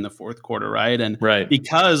free in the fourth quarter, right? And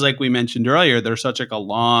because, like we mentioned earlier, they're such like a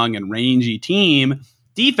long and rangy team,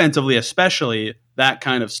 defensively especially, that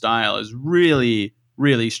kind of style is really,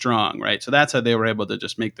 really strong, right? So that's how they were able to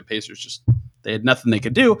just make the Pacers they had nothing they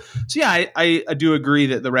could do. So yeah, I do agree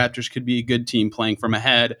that the Raptors could be a good team playing from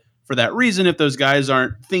ahead for that reason. If those guys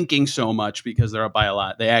aren't thinking so much because they're up by a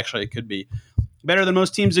lot, they actually could be better than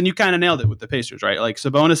most teams, and you kind of nailed it with the Pacers, right? Like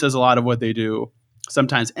Sabonis does a lot of what they do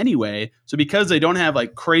sometimes anyway. So because they don't have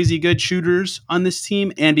like crazy good shooters on this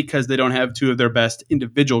team, and because they don't have 2 of their best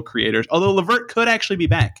individual creators, although LeVert could actually be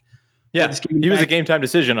back. Yeah, he was a game time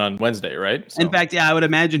decision on Wednesday, right? So. In fact, yeah, I would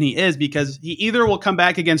imagine he is, because he either will come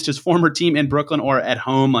back against his former team in Brooklyn or at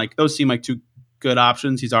home. Like those seem like 2 good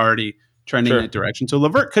options. He's already trending in that direction. So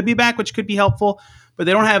LeVert could be back, which could be helpful. But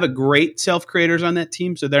they don't have a great self-creators on that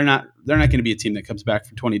team, so they're not going to be a team that comes back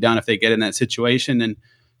from 20 down if they get in that situation. And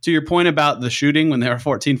to your point about the shooting when they were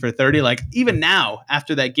 14 for 30, like even now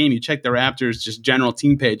after that game, you check the Raptors just general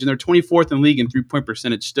team page and they're 24th in league in 3-point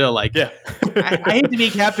percentage still. Like, Yeah. I hate to be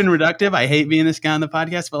captain reductive. I hate being this guy on the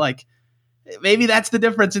podcast, but like maybe that's the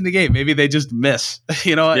difference in the game. Maybe they just miss.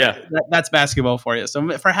 Yeah. That's basketball for you.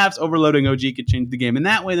 So perhaps overloading OG could change the game in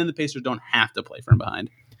that way. Then the Pacers don't have to play from behind.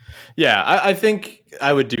 Yeah, I think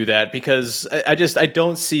I would do that because I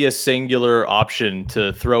don't see a singular option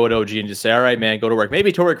to throw at OG and just say, all right, man, go to work.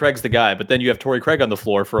 Maybe Torrey Craig's the guy, but then you have Torrey Craig on the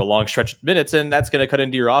floor for a long stretch of minutes, and that's going to cut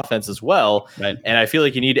into your offense as well. Right. And I feel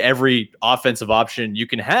like you need every offensive option you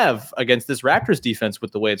can have against this Raptors defense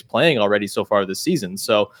with the way it's playing already so far this season.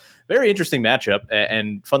 So very interesting matchup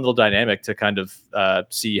and fun little dynamic to kind of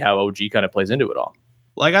see how OG kind of plays into it all.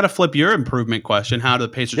 Well, I got to flip your improvement question. How do the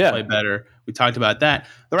Pacers play better? We talked about that.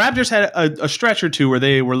 The Raptors had a stretch or two where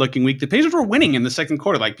they were looking weak. The Pacers were winning in the second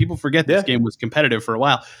quarter. Like, people forget this game was competitive for a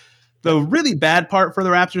while. The really bad part for the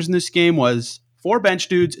Raptors in this game was 4 bench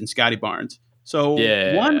dudes and Scotty Barnes. So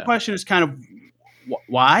one question is kind of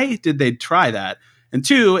why did they try that? And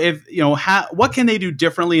two, if what can they do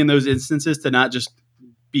differently in those instances to not just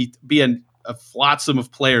be a flotsam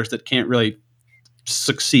of players that can't really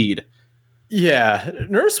succeed? Yeah,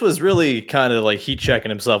 Nurse was really kind of like heat checking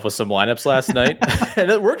himself with some lineups last night.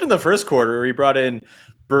 And it worked in the first quarter where he brought in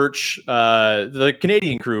Birch, the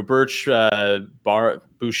Canadian crew, Birch,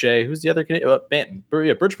 Boucher, who's the other Canadian? Banton.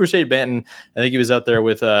 Birch, Boucher, Banton. I think he was out there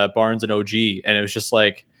with Barnes and OG. And it was just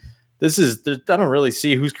like, I don't really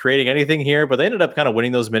see who's creating anything here, but they ended up kind of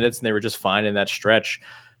winning those minutes and they were just fine in that stretch.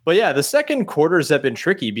 But yeah, the second quarters have been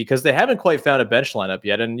tricky because they haven't quite found a bench lineup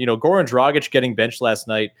yet. And, Goran Dragic getting benched last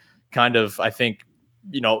night, kind of, I think,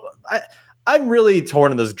 I'm really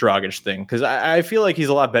torn on this Dragic thing because I feel like he's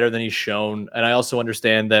a lot better than he's shown. And I also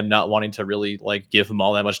understand them not wanting to really give him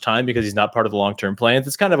all that much time because he's not part of the long-term plans.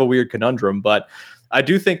 It's kind of a weird conundrum, but I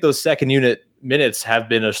do think those second unit minutes have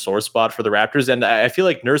been a sore spot for the Raptors. And I feel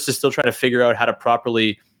like Nurse is still trying to figure out how to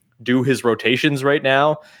properly do his rotations right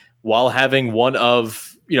now while having one of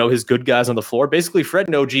his good guys on the floor. Basically, Fred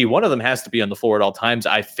and OG, one of them has to be on the floor at all times,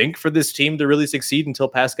 I think, for this team to really succeed until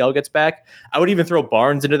Pascal gets back. I would even throw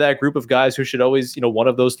Barnes into that group of guys who should always, one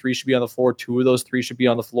of those 3 should be on the floor. 2 of those 3 should be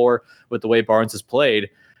on the floor with the way Barnes has played.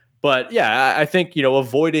 But yeah, I think,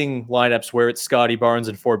 avoiding lineups where it's Scotty Barnes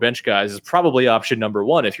and 4 bench guys is probably option number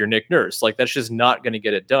 1 if you're Nick Nurse. Like, that's just not going to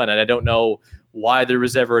get it done. And I don't know why there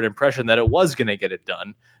was ever an impression that it was going to get it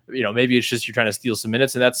done. Maybe it's just you're trying to steal some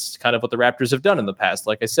minutes, and that's kind of what the Raptors have done in the past.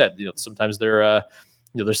 Like I said, sometimes their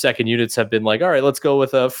second units have been like, all right, let's go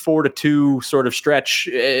with a 4-2 sort of stretch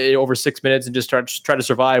over 6 minutes and just try to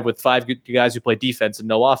survive with 5 good guys who play defense and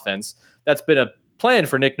no offense. That's been a plan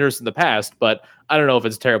for Nick Nurse in the past, but I don't know if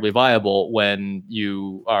it's terribly viable when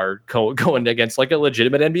you are going against like a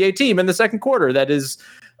legitimate NBA team in the second quarter that is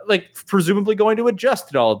presumably going to adjust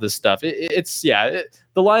and all of this stuff.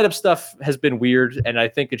 The lineup stuff has been weird, and I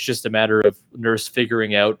think it's just a matter of Nurse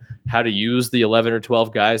figuring out how to use the 11 or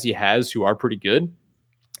 12 guys he has who are pretty good.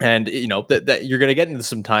 And that you're going to get into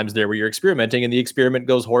some times there where you're experimenting and the experiment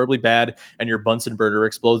goes horribly bad and your Bunsen burner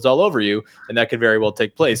explodes all over you. And that could very well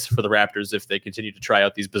take place for the Raptors if they continue to try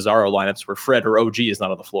out these bizarro lineups where Fred or OG is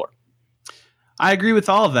not on the floor. I agree with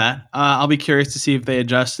all of that. I'll be curious to see if they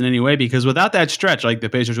adjust in any way, because without that stretch, the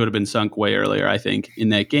Pacers would have been sunk way earlier, I think, in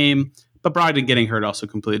that game. But Brogdon getting hurt also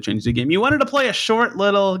completely changed the game. You wanted to play a short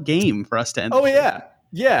little game for us to end. Oh, yeah.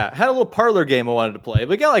 Yeah, had a little parlor game I wanted to play.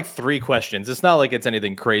 We got 3 questions. It's not like it's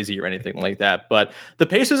anything crazy or anything like that. But the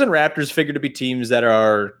Pacers and Raptors figure to be teams that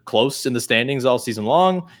are close in the standings all season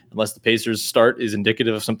long, unless the Pacers start is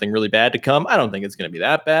indicative of something really bad to come. I don't think it's going to be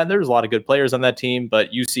that bad. There's a lot of good players on that team,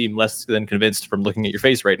 but you seem less than convinced from looking at your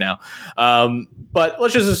face right now. But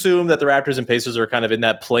let's just assume that the Raptors and Pacers are kind of in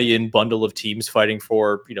that play-in bundle of teams fighting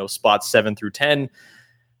for spots 7 through 10.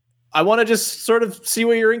 I want to just sort of see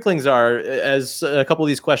what your inklings are as a couple of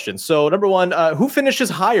these questions. So number 1, who finishes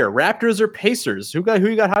higher, Raptors or Pacers? Who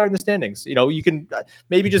you got higher in the standings? You can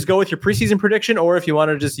maybe just go with your preseason prediction, or if you want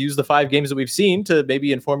to just use the 5 games that we've seen to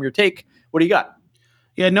maybe inform your take. What do you got?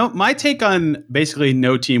 Yeah, no, my take on basically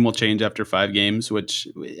no team will change after 5 games, which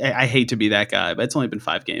I hate to be that guy, but it's only been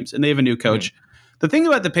 5 games and they have a new coach. The thing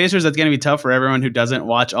about the Pacers that's going to be tough for everyone who doesn't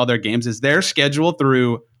watch all their games is their schedule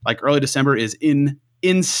through early December is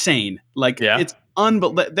insane. It's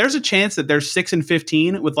unbelievable. There's a chance that they're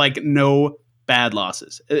 6-15 with no bad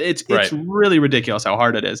losses. It's really ridiculous how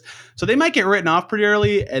hard it is. So they might get written off pretty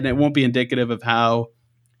early, and it won't be indicative of how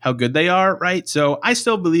good they are, right? So I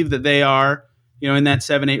still believe that they are, in that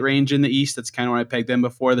 7-8 range in the East. That's kind of where I pegged them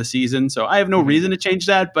before the season. So I have no reason to change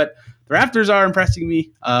that, but the the Raptors are impressing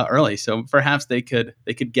me early, so perhaps they could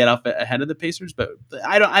get up ahead of the Pacers. But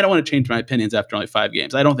I don't want to change my opinions after only 5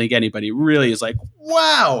 games. I don't think anybody really is like,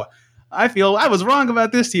 wow, I feel I was wrong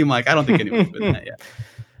about this team. Like, I don't think anyone's been that yet.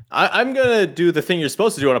 I'm going to do the thing you're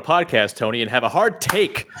supposed to do on a podcast, Tony, and have a hard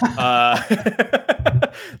take.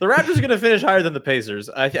 The Raptors are going to finish higher than the Pacers.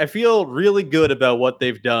 I feel really good about what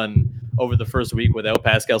they've done over the first week without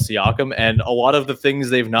Pascal Siakam, and a lot of the things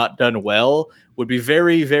they've not done well would be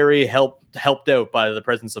very, very helped out by the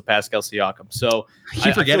presence of Pascal Siakam. So I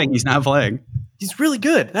keep forgetting he's not playing. He's really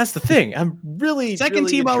good. That's the thing. I'm really second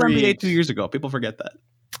really team All NBA 2 intrigued. years ago. People forget that.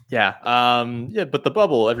 Yeah. But the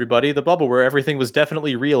bubble, everybody, the bubble where everything was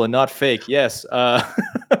definitely real and not fake. Yes. So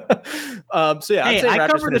yeah, hey, I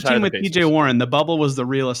covered a team with TJ Warren. The bubble was the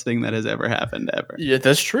realest thing that has ever happened ever. Yeah,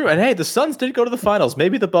 that's true. And hey, the Suns did go to the finals.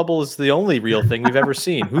 Maybe the bubble is the only real thing we've ever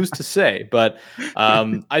seen. Who's to say? But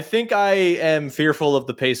I think I am fearful of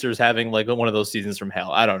the Pacers having like one of those seasons from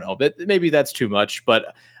hell. I don't know, but maybe that's too much.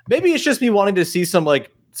 But maybe it's just me wanting to see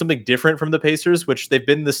something different from the Pacers, which they've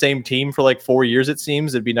been the same team for like 4 years, it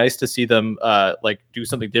seems. It'd be nice to see them do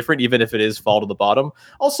something different, even if it is fall to the bottom.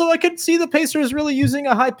 Also, I could see the Pacers really using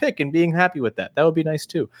a high pick and being happy with that. That would be nice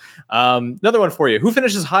too. Another one for you. Who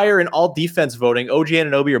finishes higher in all defense voting, OG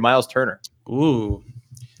Anunoby or Miles Turner? Ooh,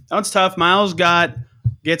 that one's tough. Miles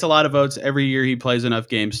gets a lot of votes every year he plays enough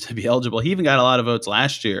games to be eligible. He even got a lot of votes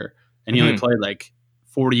last year, and he only played like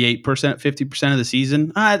 48%, 50% of the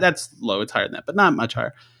season. That's low. It's higher than that, but not much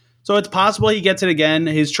higher. So it's possible he gets it again.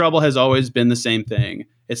 His trouble has always been the same thing.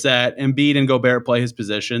 It's that Embiid and Gobert play his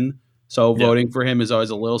position. So voting for him is always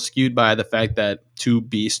a little skewed by the fact that 2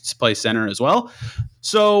 beasts play center as well.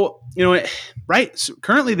 So, right. So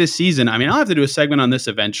currently this season, I mean, I'll have to do a segment on this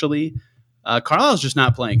eventually. Carlisle's just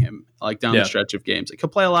not playing him like down the stretch of games. Like, he'll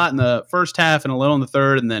play a lot in the first half and a little in the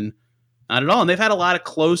third, and then not at all. And they've had a lot of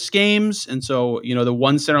close games. And so, the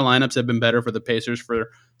one center lineups have been better for the Pacers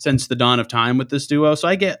since the dawn of time with this duo. So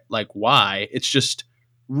I get like why. It's just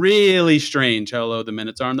really strange how low the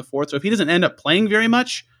minutes are in the fourth. So if he doesn't end up playing very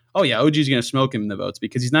much, OG's going to smoke him in the votes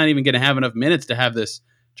because he's not even going to have enough minutes to have this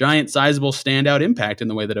giant, sizable standout impact in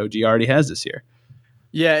the way that OG already has this year.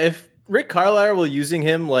 Yeah, if Rick Carlisle will using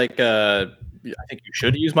him like I think you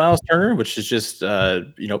should use Miles Turner, which is just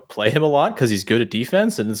play him a lot because he's good at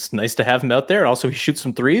defense and it's nice to have him out there. And also he shoots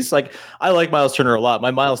some threes. Like, I like Miles Turner a lot.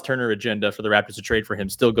 My Miles Turner agenda for the Raptors to trade for him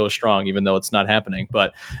still goes strong, even though it's not happening.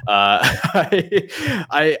 But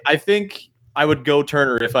I think I would go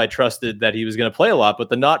Turner if I trusted that he was going to play a lot. But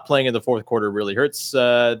the not playing in the fourth quarter really hurts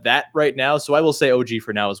that right now. So I will say OG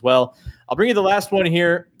for now as well. I'll bring you the last one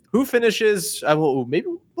here. Who finishes? Maybe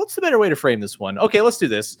what's the better way to frame this one? Okay, let's do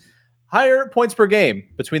this. Higher points per game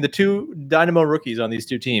between the 2 Dynamo rookies on these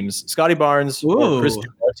 2 teams, Scotty Barnes or Chris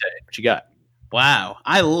Duarte. What you got? Wow.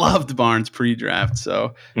 I loved Barnes pre-draft,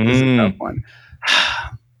 so this is a tough one.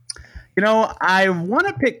 I want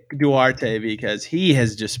to pick Duarte because he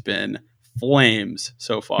has just been flames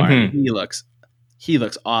so far. And he looks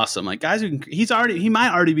awesome. Like, guys he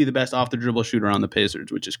might already be the best off the dribble shooter on the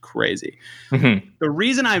Pacers, which is crazy. The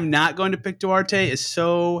reason I'm not going to pick Duarte is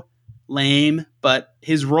so lame, but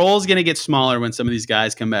his role is going to get smaller when some of these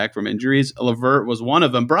guys come back from injuries. LeVert was one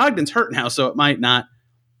of them. Brogdon's hurt now, so it might not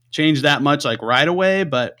change that much like right away,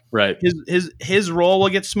 but his role will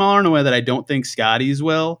get smaller in a way that I don't think Scotty's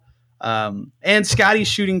will. And Scotty's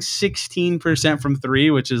shooting 16% from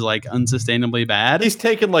 3, which is like unsustainably bad. He's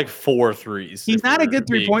taken like 4 threes. He's not a good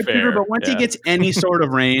 3-point shooter, but once he gets any sort of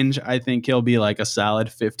range, I think he'll be like a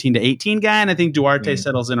solid 15 to 18 guy. And I think Duarte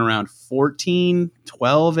settles in around 14,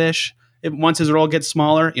 12-ish. Once his role gets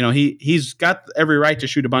smaller, he's got every right to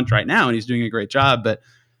shoot a bunch right now, and he's doing a great job. But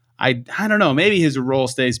I don't know. Maybe his role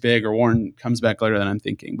stays big or Warren comes back later than I'm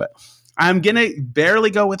thinking. But I'm going to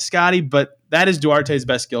barely go with Scotty, but that is Duarte's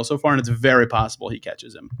best skill so far, and it's very possible he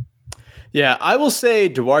catches him. Yeah, I will say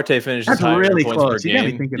Duarte finishes That's higher really points close. per You got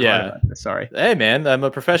me game. thinking hard about this. Sorry. Hey, man, I'm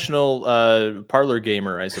a professional parlor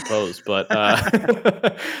gamer, I suppose. But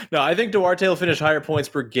no, I think Duarte will finish higher points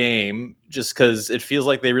per game just because it feels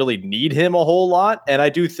like they really need him a whole lot. And I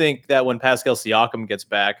do think that when Pascal Siakam gets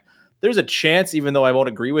back, there's a chance, even though I won't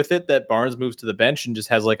agree with it, that Barnes moves to the bench and just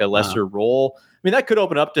has like a lesser role. I mean, that could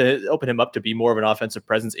open him up to be more of an offensive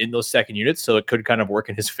presence in those second units. So it could kind of work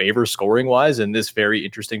in his favor scoring wise in this very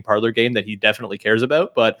interesting parlor game that he definitely cares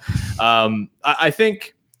about. But I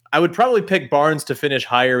think I would probably pick Barnes to finish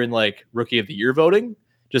higher in like rookie of the year voting,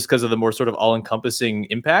 just because of the more sort of all encompassing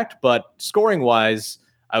impact. But scoring wise,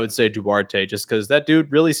 I would say Duarte, just because that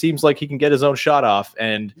dude really seems like he can get his own shot off.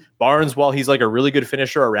 And Barnes, while he's like a really good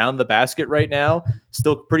finisher around the basket right now,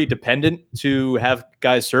 still pretty dependent to have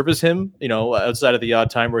guys service him, outside of the odd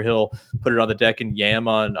time where he'll put it on the deck and yam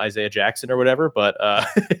on Isaiah Jackson or whatever. But I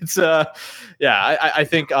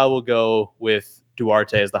think I will go with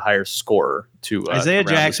Duarte as the higher scorer to Isaiah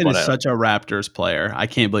Jackson is such a Raptors player. I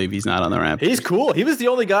can't believe he's not on the Raptors. He's cool. He was the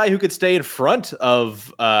only guy who could stay in front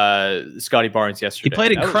of Scotty Barnes yesterday. He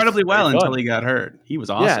played incredibly well until he got hurt. He was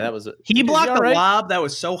awesome. Yeah, that was it. He blocked the lob that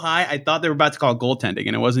was so high. I thought they were about to call goaltending,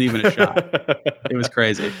 and it wasn't even a shot. It was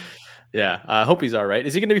crazy. Yeah, I hope he's all right.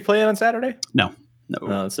 Is he going to be playing on Saturday? No.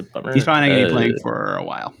 That's a bummer. He's probably not going to be playing for a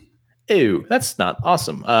while. Ew, that's not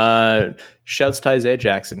awesome. Shouts to Isaiah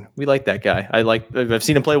Jackson. We like that guy. I've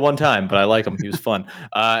seen him play one time, but I like him. He was fun.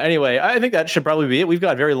 Anyway, I think that should probably be it. We've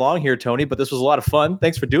got very long here, Tony, but this was a lot of fun.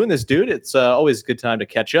 Thanks for doing this, dude. It's always a good time to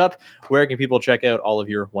catch up. Where can people check out all of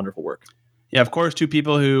your wonderful work? Yeah, of course, two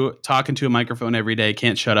people who talk into a microphone every day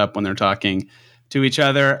can't shut up when they're talking to each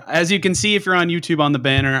other. As you can see, if you're on YouTube on the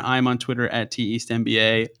banner, I'm on Twitter at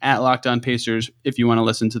TEastNBA, at Locked On Pacers. If you want to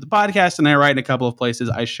listen to the podcast, and I write in a couple of places,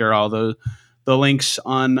 I share all the links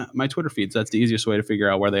on my Twitter feeds. That's the easiest way to figure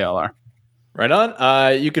out where they all are. Right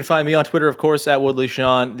on. You can find me on Twitter, of course, at Woodley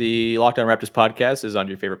Sean. The Locked On Raptors podcast is on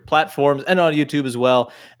your favorite platforms and on YouTube as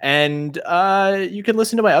well. And you can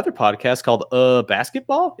listen to my other podcast called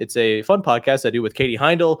Basketball. It's a fun podcast I do with Katie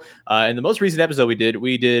Heindel. In the most recent episode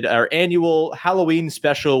we did our annual Halloween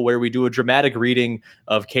special where we do a dramatic reading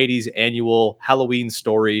of Katie's annual Halloween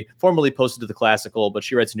story, formerly posted to the Classical, but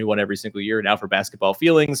she writes a new one every single year now for Basketball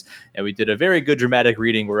Feelings. And we did a very good dramatic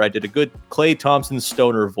reading where I did a good Klay Thompson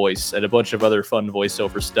stoner voice and a bunch of other fun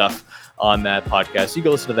voiceover stuff on that podcast. You go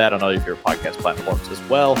listen to that on all your favorite podcast platforms as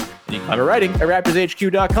well. And you can find my writing at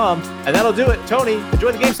RaptorsHQ.com. And that'll do it. Tony,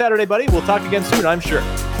 enjoy the game Saturday, buddy. We'll talk again soon, I'm sure.